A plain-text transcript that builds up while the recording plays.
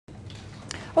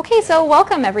Okay, so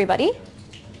welcome everybody.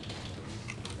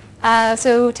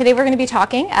 So today we're going to be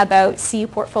talking about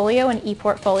cuPortfolio and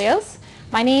ePortfolios.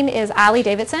 My name is Ali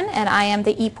Davidson and I am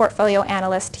the ePortfolio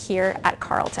analyst here at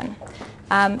Carleton.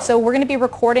 So we're going to be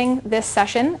recording this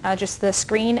session, just the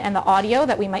screen and the audio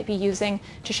that we might be using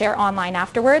to share online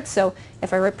afterwards. So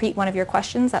if I repeat one of your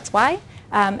questions, that's why.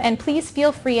 And please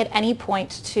feel free at any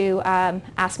point to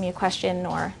ask me a question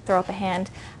or throw up a hand.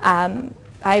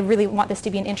 I really want this to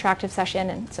be an interactive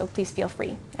session, and so please feel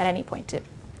free at any point to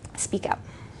speak up.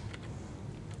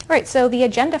 All right, so the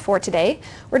agenda for today,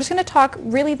 we're just going to talk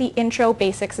really the intro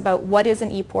basics about what is an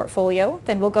ePortfolio.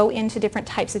 Then we'll go into different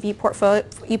types of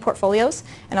ePortfolios,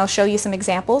 and I'll show you some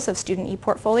examples of student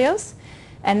ePortfolios.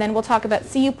 And then we'll talk about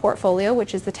cuPortfolio,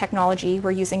 which is the technology we're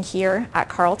using here at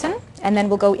Carleton. And then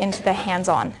we'll go into the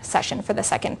hands-on session for the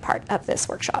second part of this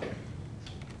workshop.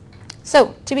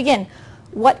 So to begin,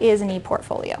 what is an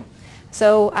ePortfolio?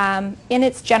 So in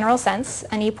its general sense,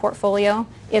 an ePortfolio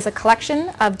is a collection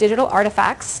of digital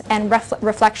artifacts and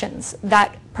reflections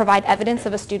that provide evidence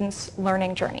of a student's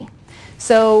learning journey.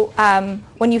 So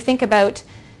when you think about,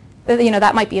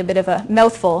 that might be a bit of a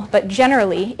mouthful, but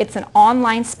generally it's an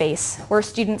online space where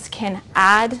students can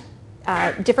add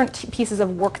different pieces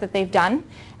of work that they've done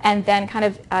and then kind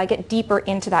of get deeper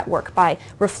into that work by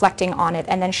reflecting on it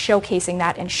and then showcasing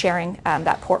that and sharing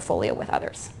that portfolio with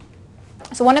others.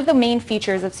 So one of the main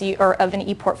features of an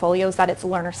ePortfolio is that it's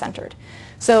learner-centered.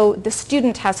 So the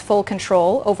student has full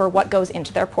control over what goes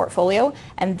into their portfolio,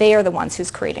 and they are the ones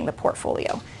who's creating the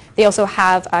portfolio. They also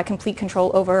have complete control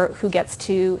over who gets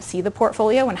to see the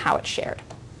portfolio and how it's shared.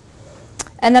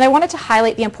 And then I wanted to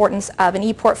highlight the importance of an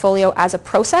ePortfolio as a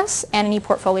process and an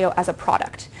ePortfolio as a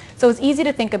product. So it's easy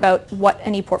to think about what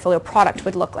an ePortfolio product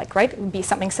would look like, right? It would be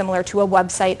something similar to a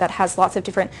website that has lots of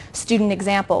different student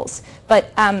examples.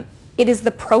 But it is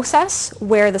the process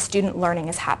where the student learning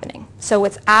is happening. So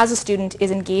it's as a student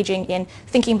is engaging in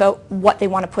thinking about what they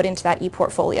want to put into that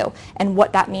ePortfolio and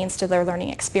what that means to their learning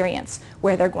experience,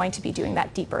 where they're going to be doing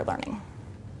that deeper learning.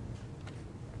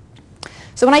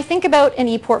 So when I think about an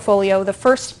ePortfolio, the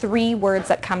first three words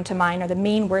that come to mind, or the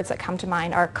main words that come to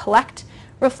mind, are collect,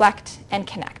 reflect, and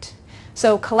connect.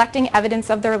 So collecting evidence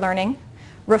of their learning,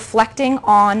 reflecting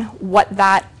on what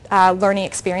that learning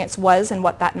experience was and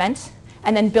what that meant,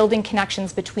 and then building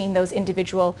connections between those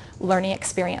individual learning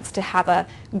experiences to have a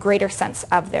greater sense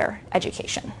of their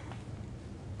education.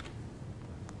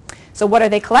 So what are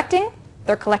they collecting?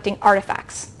 They're collecting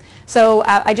artifacts. So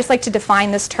I just like to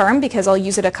define this term because I'll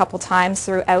use it a couple times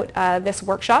throughout this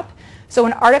workshop. So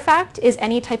an artifact is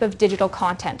any type of digital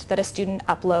content that a student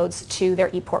uploads to their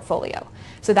ePortfolio.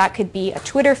 So that could be a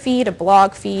Twitter feed, a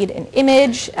blog feed, an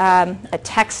image, a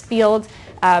text field,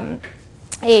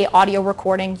 a audio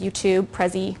recording, YouTube,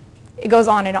 Prezi, it goes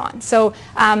on and on. So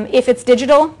if it's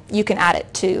digital, you can add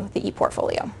it to the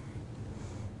ePortfolio.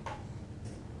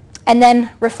 And then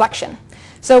reflection.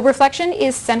 So reflection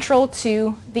is central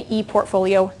to the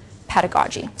ePortfolio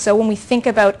pedagogy. So when we think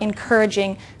about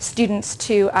encouraging students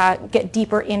to get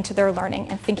deeper into their learning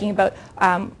and thinking about,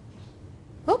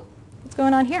 what's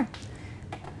going on here?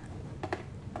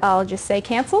 I'll just say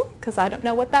cancel because I don't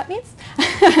know what that means.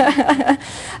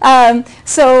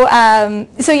 So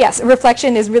yes,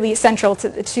 reflection is really central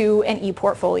to an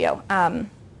ePortfolio.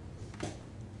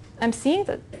 I'm seeing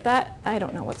that I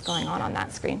don't know what's going on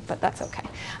that screen, but that's okay.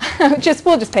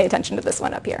 We'll just pay attention to this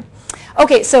one up here.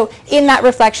 Okay, so in that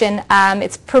reflection,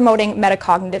 it's promoting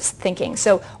metacognitive thinking.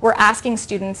 So we're asking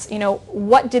students,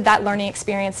 what did that learning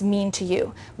experience mean to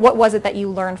you? What was it that you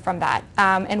learned from that?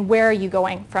 And where are you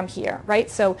going from here, right?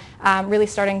 So really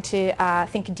starting to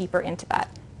think deeper into that.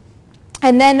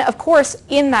 And then, of course,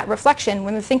 in that reflection,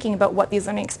 when they're thinking about what these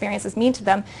learning experiences mean to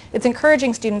them, it's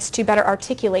encouraging students to better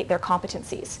articulate their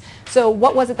competencies. So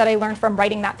what was it that I learned from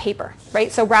writing that paper,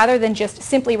 right? So rather than just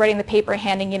simply writing the paper,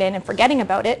 handing it in, and forgetting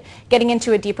about it, getting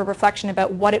into a deeper reflection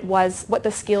about what it was, what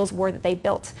the skills were that they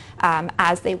built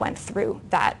as they went through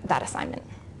that assignment.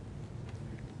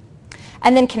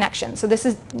 And then connection. So this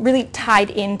is really tied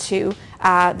into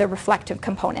the reflective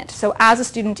component. So as a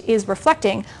student is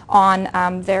reflecting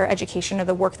on their education or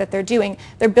the work that they're doing,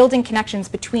 they're building connections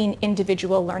between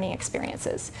individual learning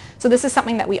experiences. So this is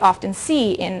something that we often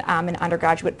see in an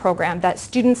undergraduate program, that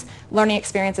students' learning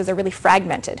experiences are really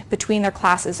fragmented between their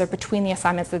classes or between the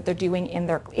assignments that they're doing in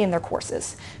their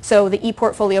courses. So the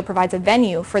ePortfolio provides a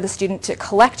venue for the student to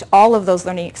collect all of those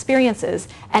learning experiences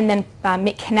and then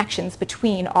make connections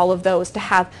between all of those to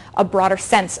have a broader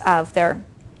sense of their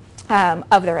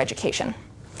education.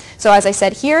 So as I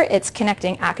said here, it's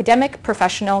connecting academic,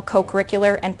 professional,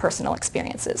 co-curricular, and personal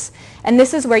experiences. And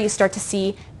this is where you start to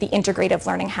see the integrative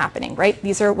learning happening, right?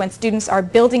 These are when students are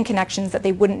building connections that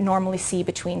they wouldn't normally see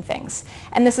between things.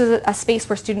 And this is a space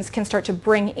where students can start to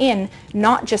bring in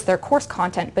not just their course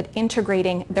content, but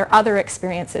integrating their other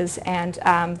experiences and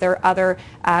their other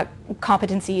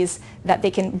competencies that they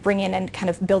can bring in and kind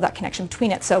of build that connection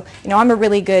between it. So, I'm a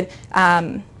really good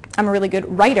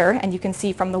writer, and you can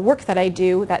see from the work that I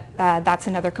do that that's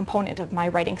another component of my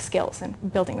writing skills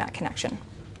and building that connection.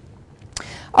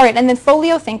 All right, and then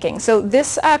folio thinking. So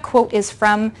this quote is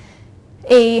from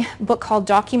a book called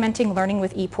Documenting Learning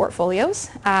with ePortfolios,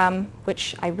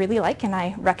 which I really like, and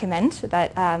I recommend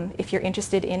that if you're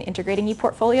interested in integrating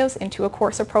ePortfolios into a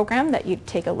course or program that you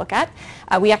take a look at.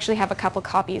 We actually have a couple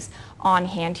copies on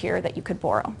hand here that you could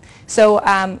borrow. So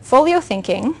folio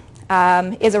thinking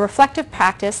is a reflective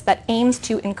practice that aims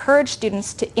to encourage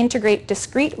students to integrate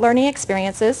discrete learning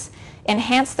experiences,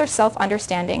 enhance their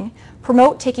self-understanding,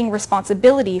 promote taking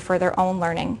responsibility for their own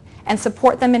learning, and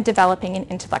support them in developing an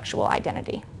intellectual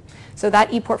identity. So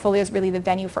that ePortfolio is really the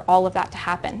venue for all of that to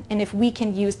happen. And if we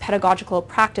can use pedagogical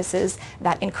practices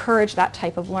that encourage that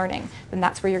type of learning, then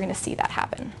that's where you're going to see that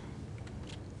happen.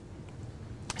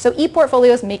 So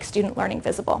ePortfolios make student learning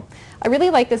visible. I really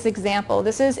like this example.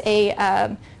 This is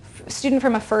a student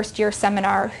from a first-year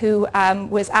seminar who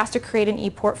was asked to create an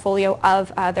ePortfolio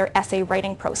of their essay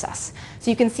writing process. So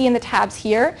you can see in the tabs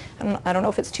here, I don't know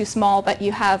if it's too small, but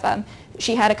you have,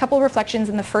 she had a couple of reflections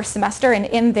in the first semester, and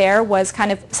in there was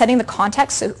kind of setting the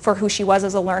context for who she was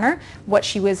as a learner, what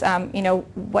she was,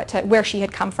 where she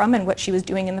had come from and what she was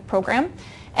doing in the program.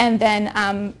 And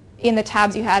then in the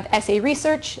tabs you have essay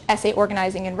research, essay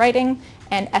organizing and writing,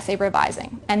 and essay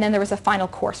revising. And then there was a final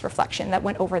course reflection that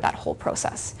went over that whole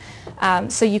process.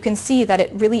 So you can see that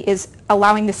it really is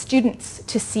allowing the students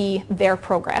to see their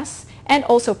progress and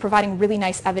also providing really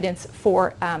nice evidence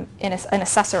for an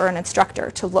assessor or an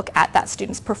instructor to look at that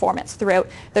student's performance throughout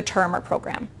the term or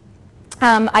program.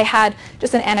 I had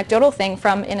just an anecdotal thing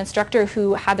from an instructor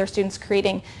who had their students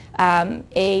creating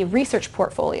a research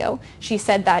portfolio. She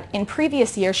said that in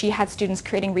previous years she had students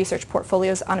creating research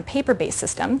portfolios on a paper-based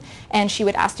system, and she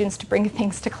would ask students to bring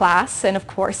things to class, and of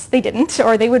course they didn't,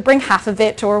 or they would bring half of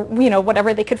it, or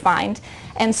whatever they could find.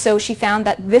 And so she found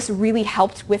that this really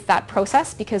helped with that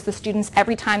process, because the students,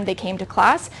 every time they came to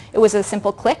class, it was a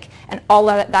simple click, and all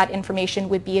of that information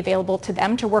would be available to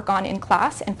them to work on in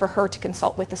class and for her to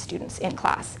consult with the students in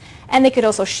class. And they could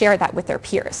also share that with their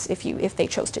peers if they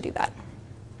chose to do that.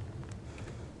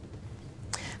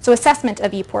 So assessment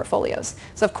of ePortfolios.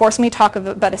 So of course when we talk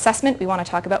about assessment, we want to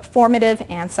talk about formative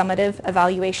and summative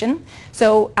evaluation.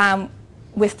 So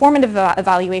with formative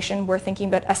evaluation, we're thinking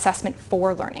about assessment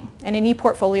for learning. And an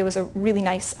ePortfolio is a really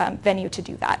nice venue to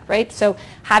do that, right? So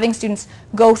having students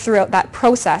go throughout that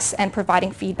process and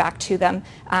providing feedback to them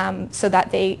so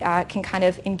that they can kind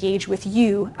of engage with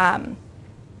you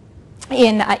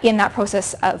in that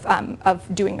process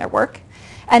of doing their work.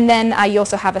 And then you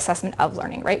also have assessment of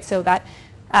learning, right? So that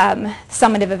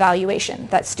summative evaluation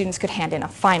that students could hand in a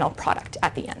final product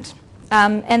at the end.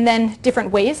 And then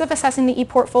different ways of assessing the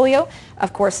ePortfolio.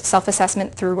 Of course,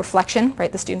 self-assessment through reflection, right?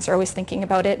 The students are always thinking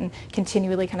about it and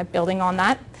continually kind of building on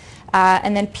that.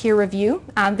 And then peer review.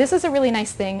 This is a really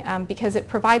nice thing because it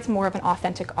provides more of an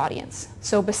authentic audience.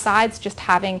 So besides just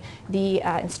having the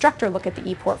instructor look at the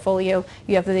ePortfolio,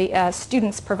 you have the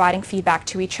students providing feedback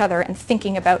to each other and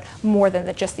thinking about more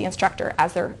than just the instructor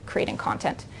as they're creating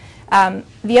content.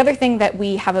 The other thing that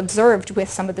we have observed with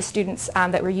some of the students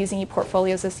that were using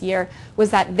ePortfolios this year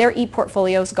was that their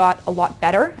ePortfolios got a lot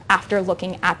better after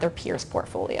looking at their peers'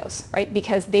 portfolios, right?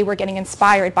 Because they were getting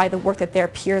inspired by the work that their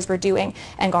peers were doing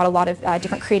and got a lot of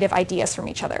different creative ideas from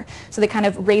each other. So they kind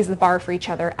of raised the bar for each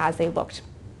other as they looked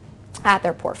at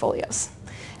their portfolios.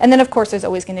 And then of course there's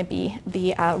always going to be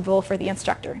the role for the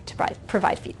instructor to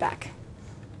provide feedback.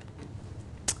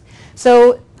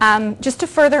 So just to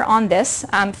further on this,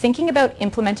 thinking about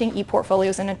implementing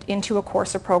ePortfolios into a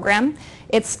course or program,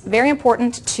 it's very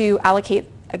important to allocate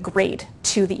a grade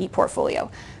to the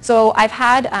ePortfolio. So I've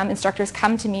had instructors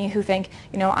come to me who think,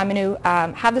 I'm going to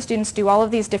have the students do all of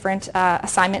these different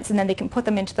assignments and then they can put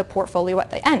them into the portfolio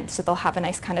at the end. So they'll have a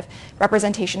nice kind of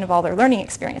representation of all their learning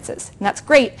experiences. And that's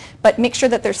great, but make sure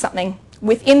that there's something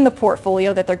within the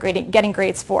portfolio that they're getting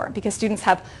grades for, because students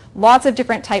have lots of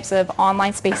different types of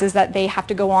online spaces that they have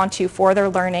to go on to for their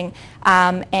learning,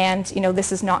 and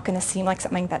this is not going to seem like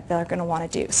something that they're going to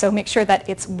want to do. So make sure that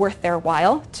it's worth their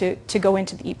while to go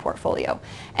into the ePortfolio.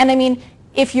 And I mean,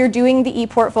 If you're doing the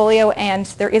ePortfolio and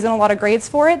there isn't a lot of grades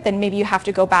for it, then maybe you have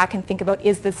to go back and think about,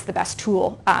 is this the best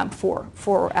tool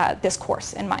for this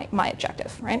course and my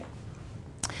objective, right?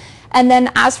 And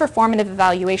then as for formative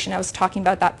evaluation, I was talking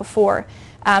about that before.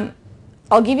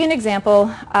 I'll give you an example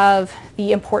of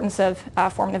the importance of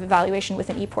formative evaluation with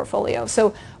an ePortfolio.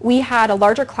 So we had a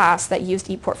larger class that used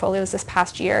ePortfolios this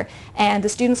past year, and the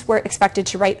students were expected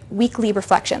to write weekly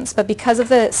reflections. But because of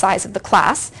the size of the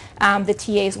class, the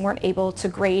TAs weren't able to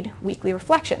grade weekly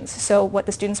reflections. So what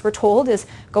the students were told is,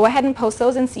 go ahead and post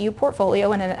those in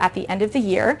cuPortfolio, and then at the end of the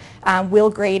year, we'll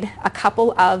grade a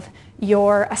couple of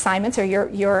your assignments or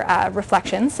your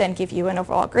reflections and give you an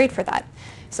overall grade for that.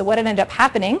 So what ended up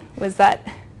happening was that,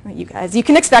 as you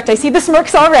can expect, I see the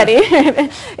smirks already,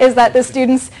 is that the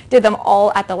students did them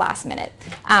all at the last minute.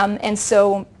 And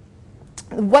so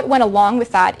what went along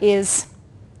with that is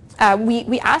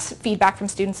we asked feedback from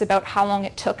students about how long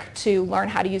it took to learn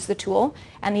how to use the tool,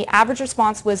 and the average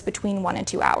response was between 1 and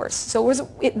 2 hours. So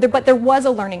but there was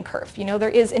a learning curve. You know, there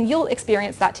is, and you'll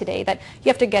experience that today, that you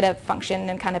have to get a function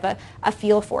and kind of a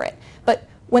feel for it. But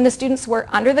when the students were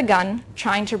under the gun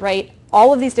trying to write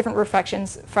all of these different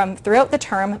reflections from throughout the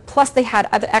term, plus they had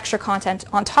other extra content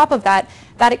on top of that,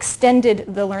 that extended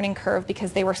the learning curve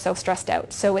because they were so stressed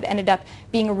out. So it ended up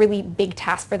being a really big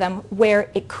task for them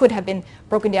where it could have been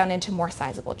broken down into more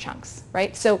sizable chunks,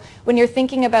 right? So when you're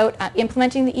thinking about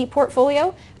implementing the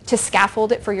ePortfolio, to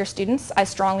scaffold it for your students, I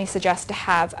strongly suggest to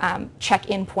have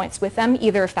check-in points with them,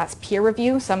 either if that's peer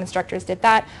review, some instructors did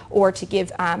that, or to give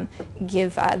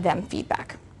them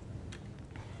feedback.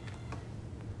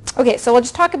 Okay, so we'll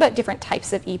just talk about different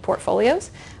types of ePortfolios: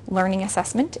 learning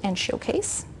assessment and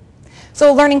showcase. So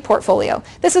a learning portfolio.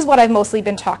 This is what I've mostly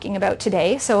been talking about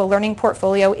today. So a learning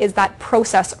portfolio is that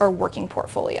process or working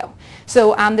portfolio.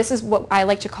 So this is what I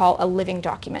like to call a living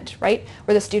document, right?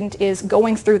 Where the student is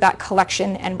going through that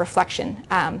collection and reflection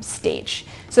stage.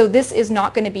 So this is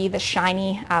not going to be the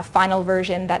shiny final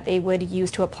version that they would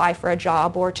use to apply for a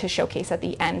job or to showcase at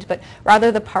the end, but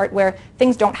rather the part where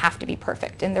things don't have to be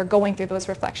perfect and they're going through those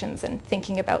reflections and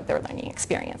thinking about their learning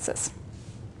experiences.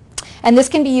 And this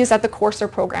can be used at the course or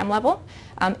program level.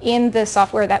 In the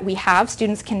software that we have,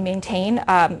 students can maintain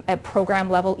a program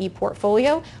level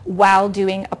ePortfolio while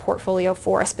doing a portfolio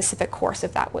for a specific course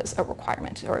if that was a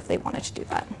requirement or if they wanted to do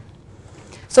that.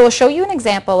 So I'll show you an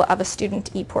example of a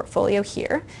student ePortfolio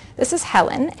here. This is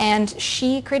Helen, and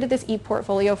she created this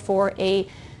ePortfolio for a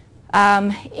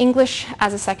English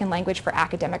as a second language for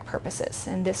academic purposes,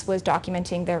 and this was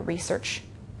documenting their research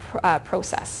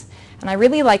process. And I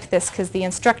really liked this because the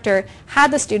instructor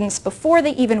had the students, before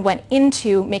they even went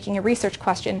into making a research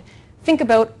question, think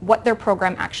about what their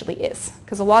program actually is.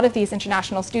 Because a lot of these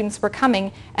international students were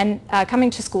coming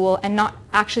to school and not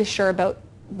actually sure about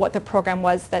what the program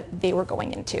was that they were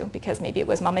going into, because maybe it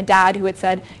was mom and dad who had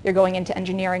said you're going into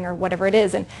engineering or whatever it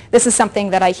is. And this is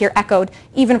something that I hear echoed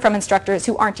even from instructors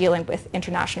who aren't dealing with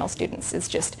international students. It's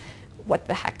just, what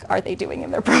the heck are they doing in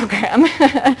their program?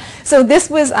 So this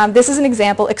is an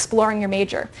example, exploring your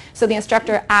major. So the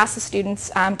instructor asked the students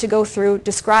to go through,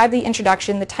 describe the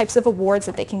introduction, the types of awards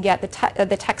that they can get,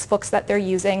 the textbooks that they're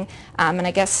using, and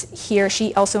I guess here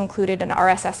she also included an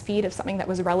RSS feed of something that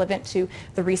was relevant to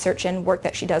the research and work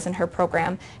that she does in her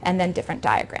program, and then different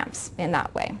diagrams in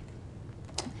that way.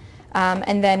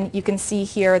 And then you can see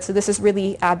here, so this is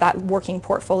really that working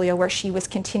portfolio where she was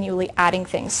continually adding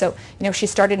things. So, you know, she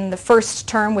started in the first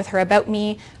term with her About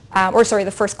Me,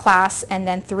 the first class, and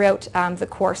then throughout the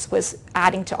course was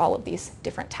adding to all of these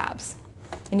different tabs.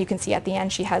 And you can see at the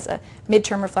end she has a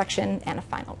midterm reflection and a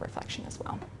final reflection as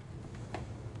well.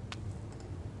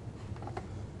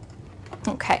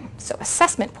 Okay, so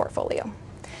assessment portfolio.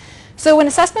 So an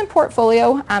assessment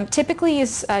portfolio typically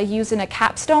is used in a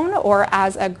capstone or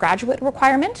as a graduate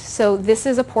requirement. So this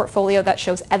is a portfolio that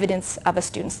shows evidence of a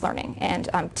student's learning, and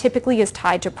typically is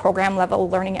tied to program level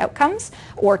learning outcomes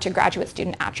or to graduate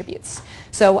student attributes.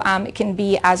 So it can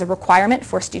be as a requirement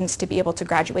for students to be able to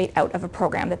graduate out of a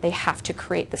program that they have to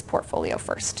create this portfolio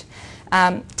first.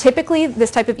 Typically,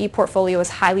 this type of ePortfolio is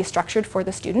highly structured for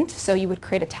the student, so you would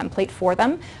create a template for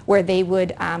them where they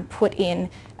would put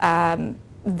in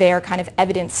their kind of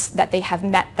evidence that they have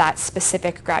met that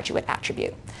specific graduate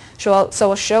attribute. So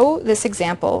I'll show this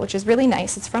example, which is really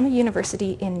nice. It's from a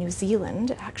university in New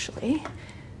Zealand, actually.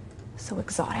 So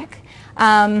exotic.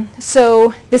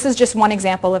 So this is just one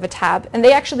example of a tab, and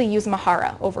they actually use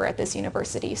Mahara over at this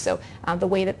university. So the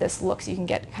way that this looks, you can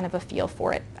get kind of a feel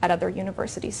for it at other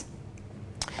universities.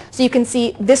 So you can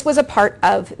see this was a part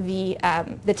of the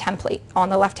template on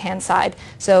the left-hand side.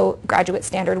 So graduate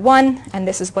standard 1, and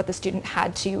this is what the student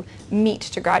had to meet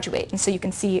to graduate. And so you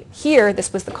can see here,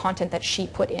 this was the content that she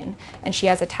put in, and she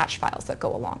has attached files that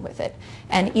go along with it.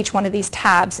 And each one of these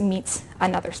tabs meets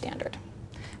another standard.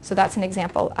 So that's an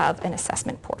example of an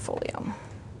assessment portfolio.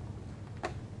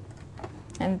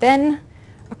 And then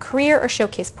a career or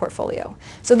showcase portfolio.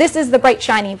 So this is the bright,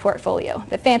 shiny portfolio,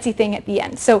 the fancy thing at the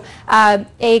end. So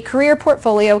a career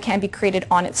portfolio can be created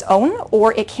on its own,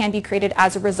 or it can be created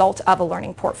as a result of a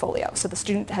learning portfolio. So the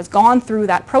student has gone through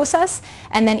that process,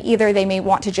 and then either they may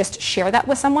want to just share that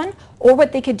with someone, or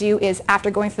what they could do is, after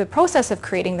going through the process of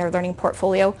creating their learning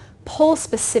portfolio, pull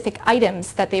specific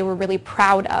items that they were really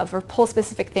proud of, or pull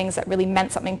specific things that really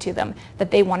meant something to them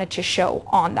that they wanted to show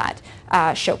on that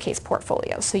showcase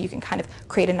portfolio. So you can kind of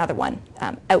create another one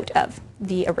out of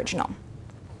the original.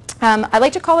 I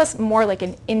like to call this more like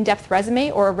an in-depth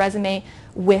resume, or a resume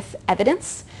with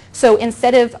evidence. So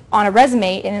instead of on a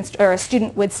resume, or a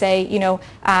student would say, you know,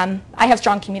 I have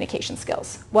strong communication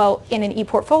skills. Well, in an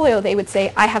ePortfolio, they would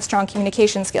say, I have strong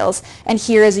communication skills, and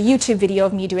here is a YouTube video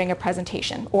of me doing a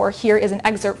presentation, or here is an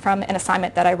excerpt from an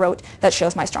assignment that I wrote that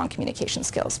shows my strong communication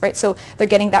skills, right? So they're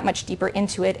getting that much deeper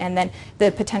into it, and then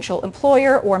the potential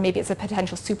employer, or maybe it's a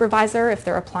potential supervisor if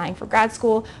they're applying for grad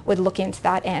school, would look into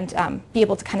that and be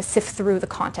able to kind of sift through the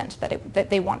content that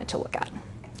they wanted to look at.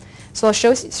 So I'll show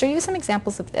you some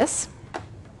examples of this.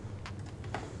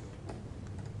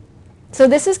 So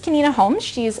this is Kanina Holmes.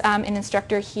 She's an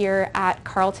instructor here at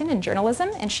Carleton in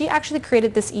journalism, and she actually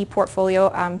created this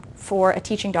ePortfolio for a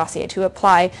teaching dossier to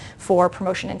apply for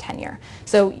promotion and tenure.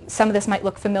 So some of this might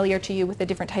look familiar to you with the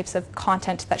different types of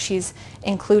content that she's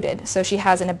included. So she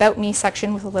has an About Me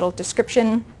section with a little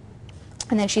description,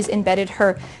 and then she's embedded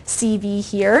her CV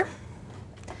here.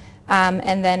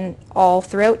 And then all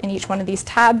throughout in each one of these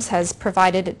tabs has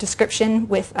provided a description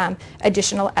with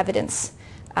additional evidence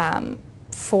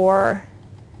for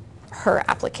her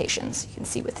applications. You can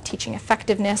see with teaching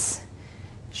effectiveness,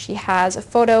 she has a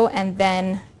photo, and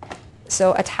then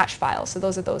so attached files. So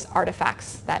those are those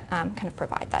artifacts that kind of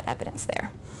provide that evidence there.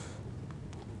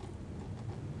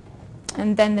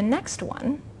 And then the next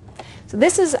one. So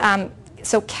this is,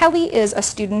 so Kelly is a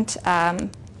student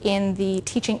in the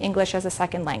Teaching English as a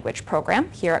Second Language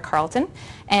program here at Carleton.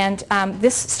 And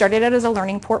this started out as a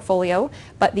learning portfolio,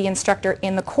 but the instructor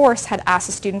in the course had asked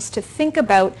the students to think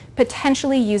about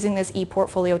potentially using this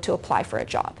ePortfolio to apply for a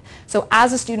job. So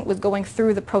as a student was going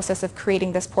through the process of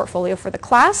creating this portfolio for the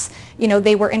class, you know,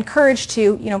 they were encouraged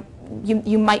to, you know,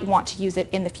 you might want to use it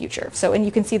in the future. So, and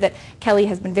you can see that Kelly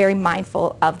has been very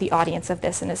mindful of the audience of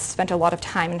this and has spent a lot of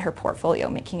time in her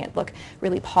portfolio making it look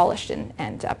really polished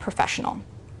and professional.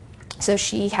 So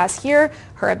she has here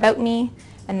her About Me,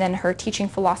 and then her teaching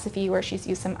philosophy, where she's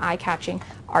used some eye-catching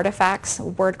artifacts, a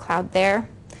word cloud there.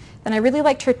 Then I really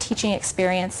liked her teaching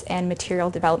experience and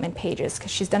material development pages, because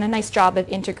she's done a nice job of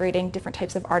integrating different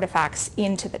types of artifacts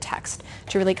into the text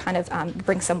to really kind of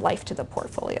bring some life to the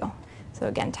portfolio. So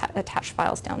again, attached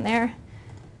files down there,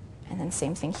 and then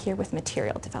same thing here with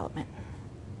material development.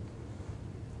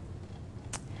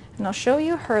 And I'll show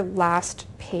you her last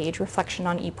page, Reflection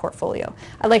on ePortfolio.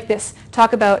 I like this.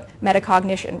 Talk about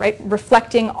metacognition, right?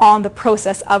 Reflecting on the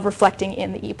process of reflecting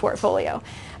in the ePortfolio.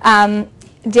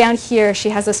 Down here, she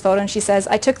has this photo, and she says,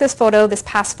 I took this photo this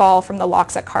past fall from the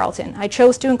locks at Carleton. I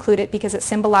chose to include it because it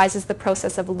symbolizes the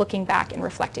process of looking back and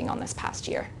reflecting on this past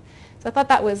year. So I thought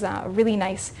that was a really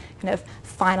nice kind of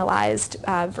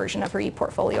finalized version of her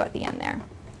ePortfolio at the end there.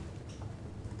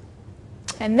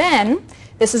 And then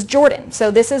this is Jordan. So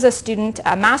this is a student,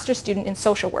 a master's student in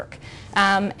social work.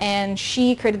 And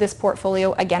she created this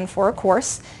portfolio again for a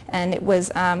course. And it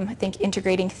was, I think,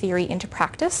 integrating theory into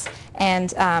practice.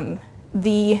 And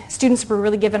the students were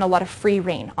really given a lot of free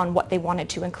rein on what they wanted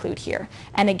to include here.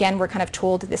 And again, we're kind of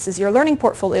told, this is your learning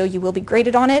portfolio, you will be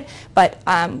graded on it, but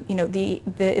you know, the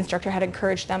instructor had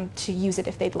encouraged them to use it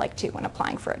if they'd like to when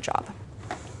applying for a job.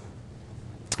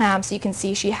 So you can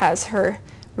see she has her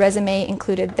resume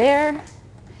included there.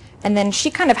 And then she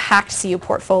kind of hacked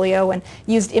cuPortfolio and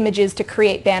used images to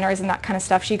create banners and that kind of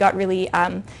stuff. She got really,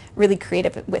 really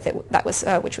creative with it, that was,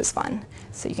 which was fun.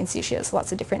 So you can see she has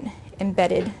lots of different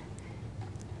embedded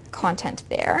content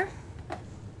there.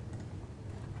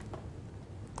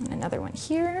 And another one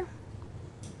here.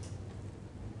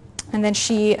 And then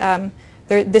she,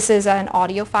 this is an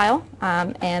audio file,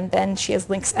 and then she has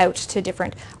links out to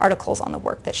different articles on the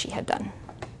work that she had done.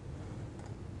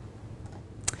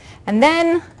 And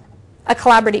then a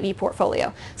collaborative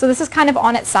ePortfolio. So this is kind of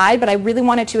on its side, but I really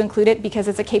wanted to include it because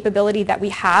it's a capability that we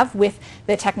have with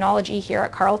the technology here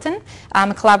at Carleton. A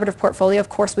collaborative portfolio, of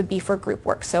course, would be for group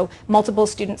work. So multiple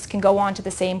students can go on to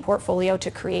the same portfolio to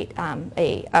create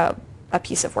a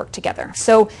piece of work together.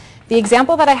 So the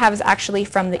example that I have is actually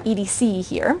from the EDC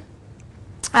here.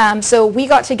 So we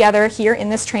got together here in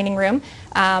this training room,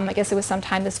 I guess it was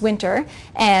sometime this winter,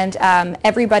 and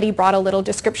everybody brought a little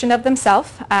description of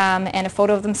themselves and a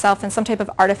photo of themselves and some type of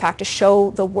artifact to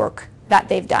show the work that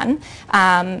they've done,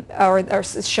 or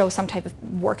show some type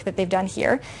of work that they've done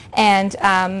here. And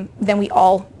then we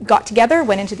all got together,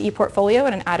 went into the ePortfolio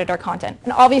and added our content.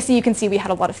 And obviously you can see we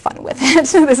had a lot of fun with it.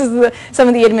 So this is some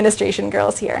of the administration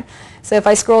girls here. So if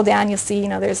I scroll down, you'll see,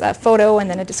 there's a photo and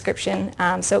then a description.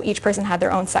 So each person had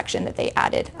their own section that they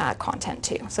added content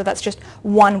to. So that's just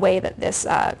one way that this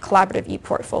collaborative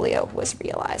ePortfolio was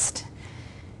realized.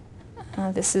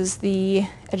 This is the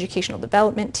educational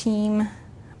development team.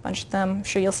 Bunch of them. I'm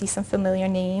sure you'll see some familiar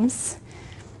names.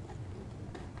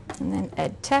 And then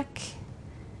Ed Tech.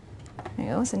 There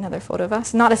you go. It's another photo of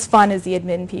us. Not as fun as the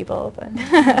admin people, but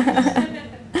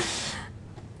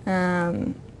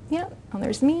yeah. And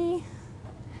there's me.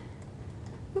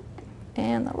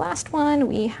 And the last one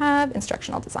we have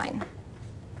instructional design.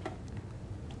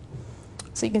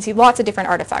 So you can see lots of different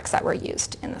artifacts that were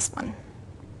used in this one.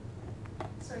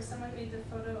 Sorry, someone made the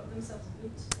photo of themselves.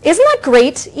 Isn't that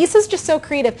great? Isa's just so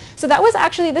creative. So that was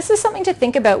actually, this is something to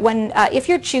think about when, if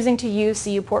you're choosing to use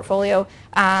cuPortfolio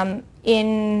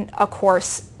in a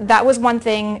course. That was one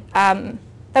thing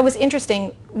that was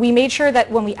interesting. We made sure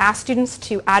that when we asked students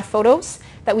to add photos,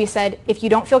 that we said, if you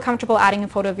don't feel comfortable adding a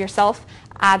photo of yourself,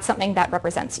 add something that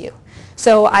represents you.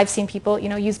 So I've seen people,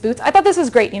 use boots. I thought this was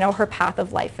great, her path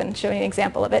of life and showing an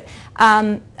example of it.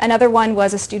 Another one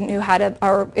was a student who had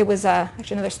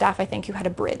actually another staff, I think, who had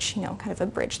a bridge, kind of a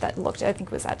bridge that looked, I think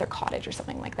it was at their cottage or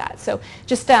something like that. So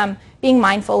just being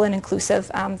mindful and inclusive,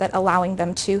 that allowing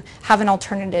them to have an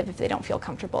alternative if they don't feel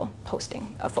comfortable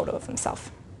posting a photo of themselves.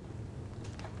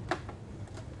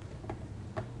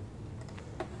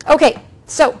 Okay,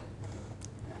 so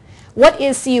what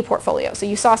is cuPortfolio? So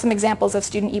you saw some examples of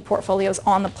student ePortfolios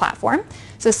on the platform.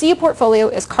 So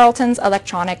cuPortfolio is Carleton's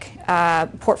electronic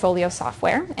portfolio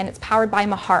software, and it's powered by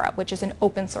Mahara, which is an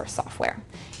open source software,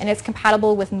 and it's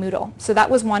compatible with Moodle. So that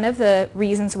was one of the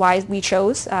reasons why we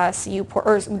chose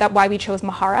why we chose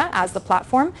Mahara as the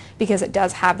platform, because it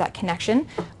does have that connection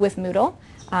with Moodle.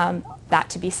 That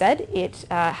to be said, it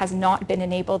has not been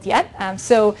enabled yet. And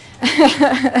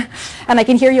I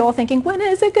can hear you all thinking, when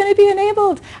is it going to be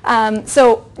enabled?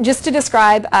 So just to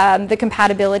describe the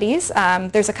compatibilities,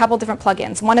 there's a couple different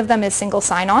plugins. One of them is single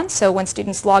sign-on. So when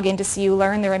students log into CU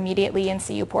Learn, they're immediately in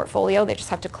cuPortfolio. They just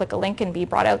have to click a link and be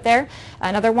brought out there.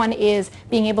 Another one is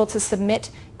being able to submit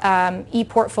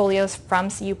ePortfolios from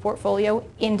cuPortfolio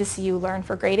into CU Learn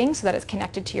for grading so that it's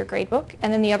connected to your gradebook.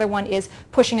 And then the other one is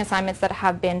pushing assignments that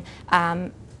have been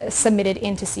submitted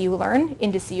into CU Learn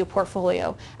into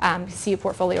cuPortfolio.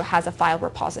 cuPortfolio has a file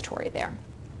repository there.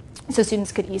 So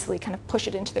students could easily kind of push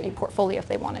it into their ePortfolio if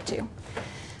they wanted to.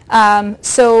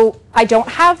 So I don't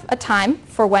have a time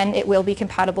for when it will be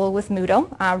compatible with Moodle.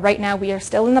 Right now we are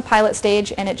still in the pilot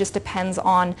stage, and it just depends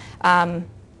on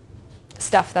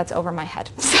stuff that's over my head.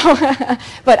 So,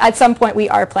 but at some point we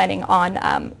are planning on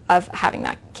of having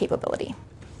that capability.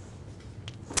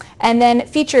 And then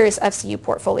features of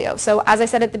cuPortfolio. So as I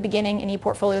said at the beginning, an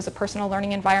ePortfolio is a personal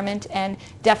learning environment, and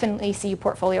definitely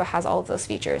cuPortfolio has all of those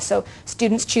features. So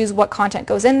students choose what content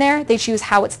goes in there, they choose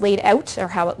how it's laid out or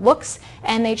how it looks,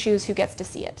 and they choose who gets to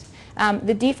see it.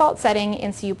 The default setting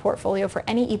in cuPortfolio for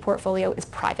any ePortfolio is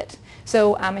private.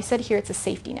 So I said here it's a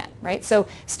safety net, right? So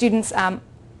students,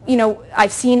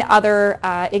 I've seen other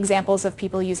examples of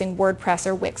people using WordPress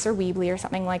or Wix or Weebly or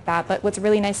something like that, but what's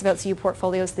really nice about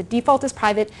cuPortfolio is the default is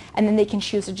private, and then they can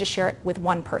choose to just share it with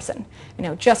one person,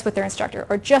 just with their instructor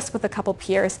or just with a couple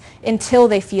peers until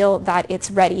they feel that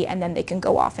it's ready, and then they can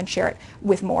go off and share it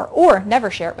with more, or never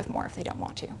share it with more if they don't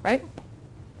want to, right?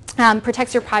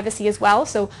 Protects your privacy as well,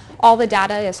 so all the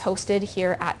data is hosted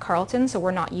here at Carleton, so we're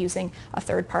not using a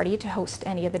third party to host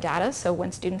any of the data, so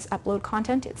when students upload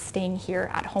content, it's staying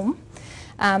here at home.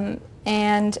 Yeah,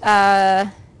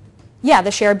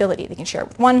 the shareability, they can share it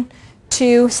with 1,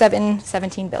 2, 7,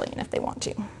 17 billion if they want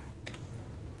to.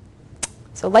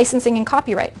 So licensing and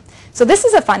copyright. So this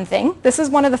is a fun thing. This is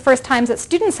one of the first times that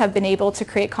students have been able to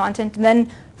create content and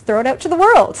then throw it out to the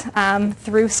world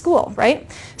through school, right?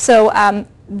 So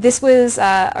this was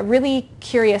a really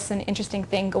curious and interesting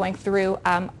thing going through.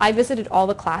 I visited all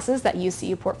the classes that use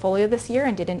cuPortfolio this year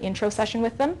and did an intro session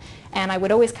with them, and I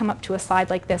would always come up to a slide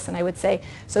like this and I would say,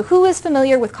 so who is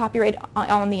familiar with copyright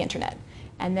on the internet?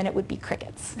 And then it would be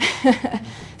crickets.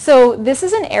 So this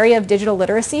is an area of digital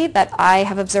literacy that I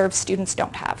have observed students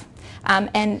don't have.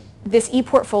 And this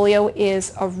ePortfolio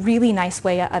is a really nice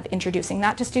way of introducing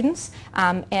that to students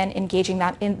and engaging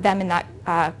them in that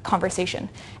conversation.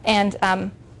 And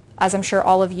as I'm sure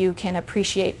all of you can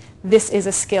appreciate, this is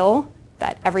a skill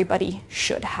that everybody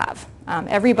should have.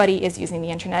 Everybody is using the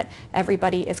internet,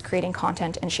 everybody is creating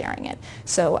content and sharing it.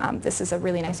 So this is a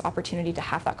really nice opportunity to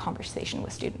have that conversation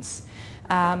with students.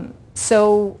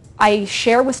 So I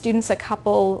share with students a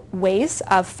couple ways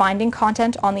of finding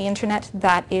content on the internet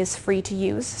that is free to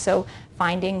use. So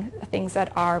finding things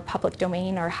that are public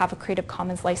domain or have a Creative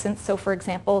Commons license. So for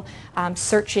example,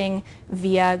 searching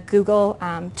via Google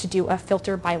to do a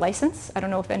filter by license. I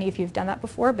don't know if any of you have done that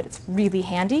before, but it's really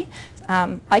handy.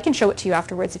 I can show it to you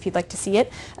afterwards if you'd like to see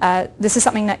it. This is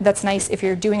something that's nice if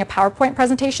you're doing a PowerPoint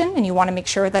presentation and you want to make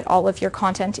sure that all of your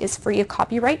content is free of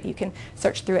copyright. You can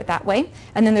search through it that way.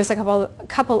 And then there's a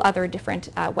couple other different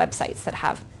websites that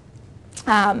have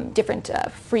different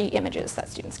free images that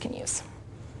students can use.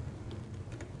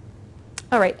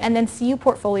 All right, and then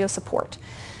cuPortfolio support.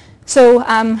 So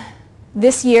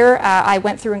this year I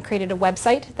went through and created a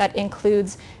website that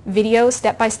includes videos,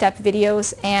 step-by-step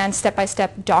videos, and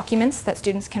step-by-step documents that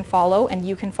students can follow and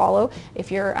you can follow if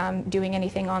you're doing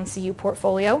anything on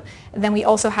cuPortfolio. And then we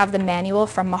also have the manual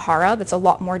from Mahara that's a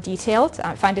lot more detailed.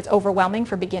 I find it's overwhelming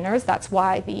for beginners. That's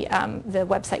why the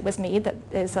website was made, that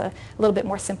is a little bit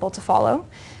more simple to follow.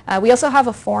 We also have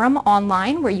a forum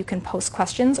online where you can post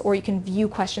questions or you can view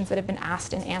questions that have been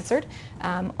asked and answered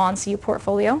on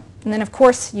cuPortfolio. And then of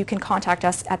course you can contact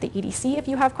us at the EDC if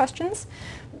you have questions.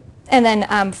 And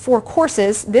then for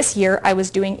courses, this year I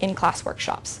was doing in-class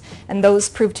workshops. And those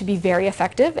proved to be very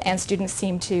effective and students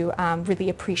seemed to really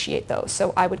appreciate those.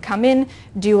 So I would come in,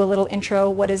 do a little intro,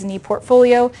 what is an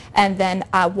ePortfolio, and then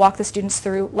walk the students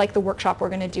through, like the workshop we're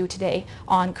going to do today,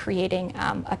 on creating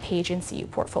a page in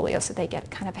cuPortfolio so they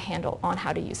get kind of a handle on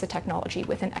how to use the technology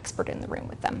with an expert in the room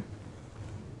with them.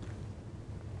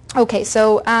 Okay,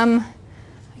 so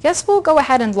I guess we'll go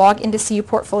ahead and log into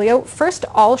cuPortfolio. First,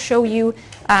 I'll show you,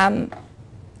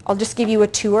 I'll just give you a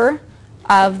tour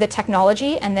of the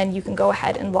technology and then you can go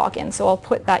ahead and log in. So I'll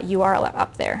put that URL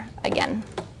up there again.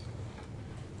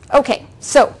 Okay,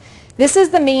 so this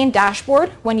is the main dashboard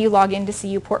when you log into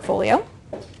cuPortfolio.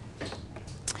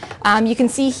 You can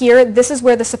see here, this is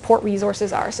where the support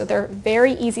resources are. So they're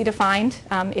very easy to find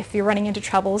if you're running into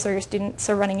troubles or your students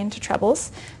are running into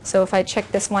troubles. So if I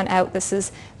check this one out, this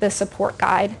is the support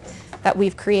guide that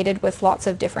we've created with lots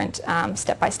of different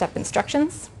step-by-step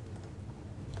instructions.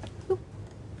 Ooh,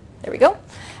 there we go.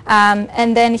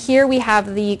 And then here we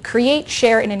have the create,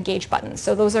 share, and engage buttons.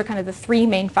 So those are kind of the three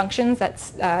main functions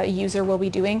that a user will be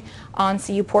doing on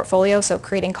cuPortfolio. So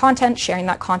creating content, sharing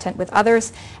that content with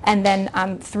others, and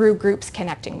then through groups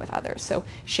connecting with others. So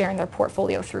sharing their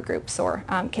portfolio through groups or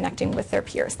connecting with their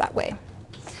peers that way.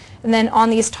 And then on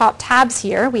these top tabs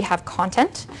here, we have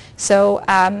content. So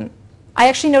I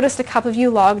actually noticed a couple of you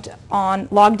logged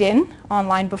in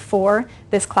online before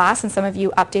this class, and some of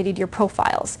you updated your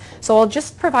profiles. So I'll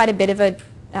just provide a bit of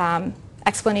a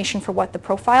explanation for what the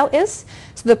profile is.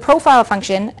 So the profile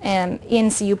function in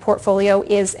cuPortfolio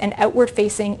is an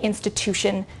outward-facing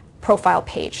institution profile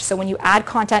page. So when you add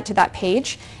content to that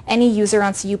page, any user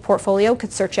on cuPortfolio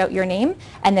could search out your name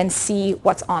and then see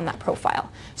what's on that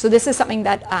profile. So this is something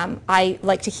that I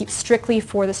like to keep strictly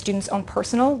for the student's own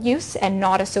personal use and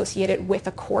not associated with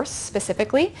a course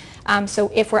specifically.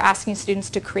 So if we're asking students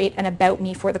to create an About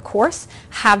Me for the course,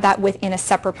 have that within a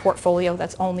separate portfolio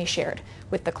that's only shared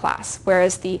with the class,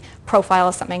 whereas the profile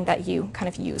is something that you kind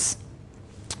of use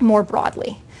more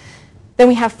broadly. Then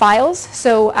we have files.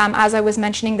 So as I was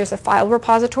mentioning, there's a file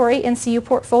repository in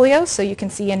cuPortfolio. So you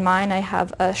can see in mine I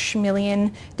have a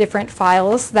schmillion different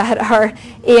files that are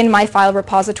in my file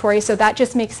repository. So that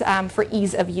just makes for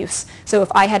ease of use. So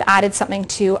if I had added something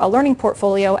to a learning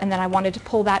portfolio and then I wanted to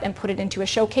pull that and put it into a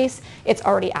showcase, it's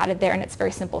already added there and it's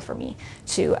very simple for me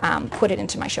to put it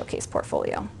into my showcase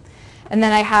portfolio. And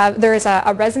then there is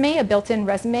a resume, a built-in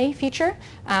resume feature,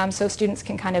 so students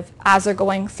can kind of, as they're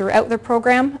going throughout their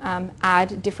program,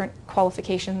 add different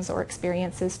qualifications or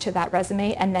experiences to that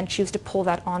resume and then choose to pull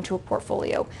that onto a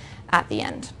portfolio at the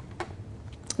end.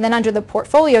 And then under the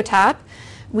portfolio tab,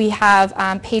 we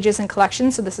have pages and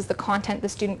collections, so this is the content the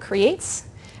student creates,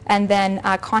 and then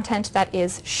content that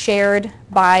is shared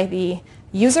by the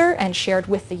user and shared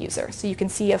with the user. So you can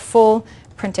see a full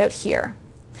printout here.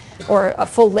 or a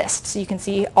full list, so you can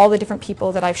see all the different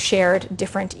people that I've shared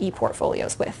different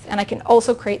ePortfolios with. And I can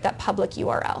also create that public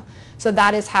URL. So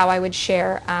that is how I would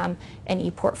share an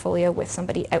ePortfolio with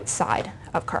somebody outside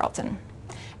of Carleton.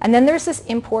 And then there's this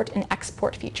import and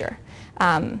export feature.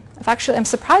 I'm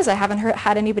surprised I haven't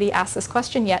had anybody ask this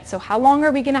question yet. So how long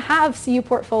are we going to have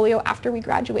cuPortfolio after we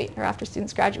graduate, or after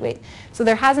students graduate? So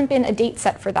there hasn't been a date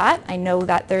set for that. I know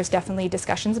that there's definitely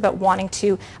discussions about wanting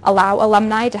to allow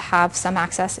alumni to have some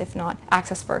access, if not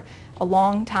access for a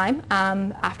long time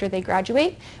after they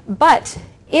graduate. But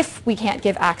if we can't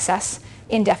give access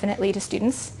indefinitely to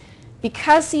students,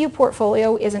 because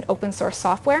cuPortfolio is an open source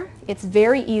software, it's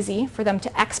very easy for them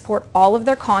to export all of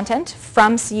their content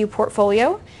from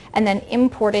cuPortfolio and then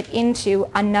import it into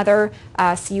another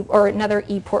another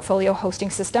ePortfolio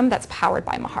hosting system that's powered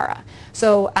by Mahara.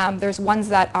 So there's ones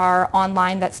that are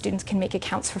online that students can make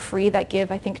accounts for free that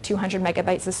give, I think, 200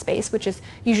 megabytes of space, which is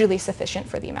usually sufficient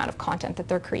for the amount of content that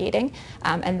they're creating.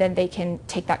 And then they can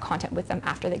take that content with them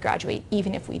after they graduate,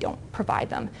 even if we don't provide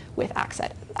them with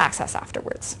access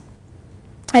afterwards.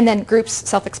 And then groups,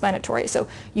 self-explanatory. So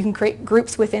you can create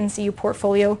groups within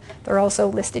cuPortfolio. They're also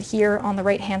listed here on the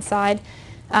right-hand side.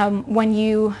 When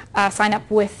you sign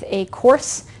up with a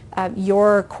course,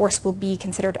 your course will be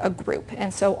considered a group.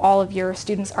 And so all of your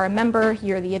students are a member,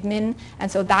 you're the admin, and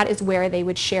so that is where they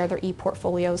would share their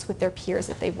ePortfolios with their peers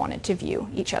if they wanted to view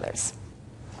each other's.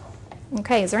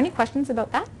 Okay, is there any questions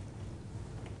about that?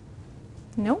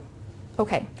 No?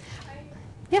 Okay.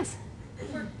 Yes?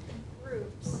 For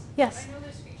groups. Yes. I know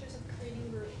there's features of creating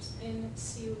groups in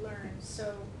cuLearn,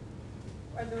 so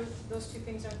are those two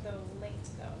things aren't though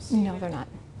linked though? So No, they're not.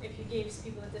 If you gave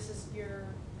people that this is your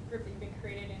group that you've been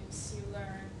created in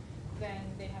cuLearn, then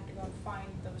they'd have to go and find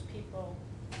those people.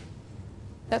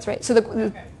 That's right. So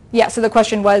Okay. yeah, so the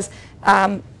question was,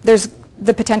 there's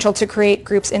the potential to create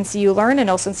groups in cuLearn and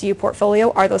also in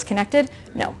cuPortfolio. Are those connected?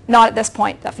 No, not at this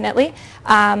point, definitely.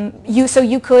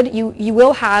 You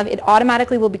will have, it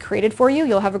automatically will be created for you.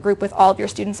 You'll have a group with all of your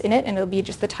students in it, and it'll be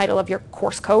just the title of your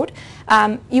course code.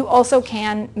 You also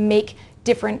can make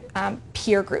different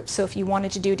peer groups. So if you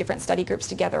wanted to do different study groups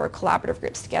together or collaborative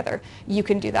groups together, you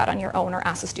can do that on your own or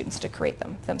ask the students to create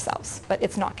them themselves, but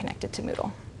it's not connected to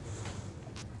Moodle.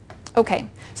 Okay,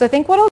 so I think what I'll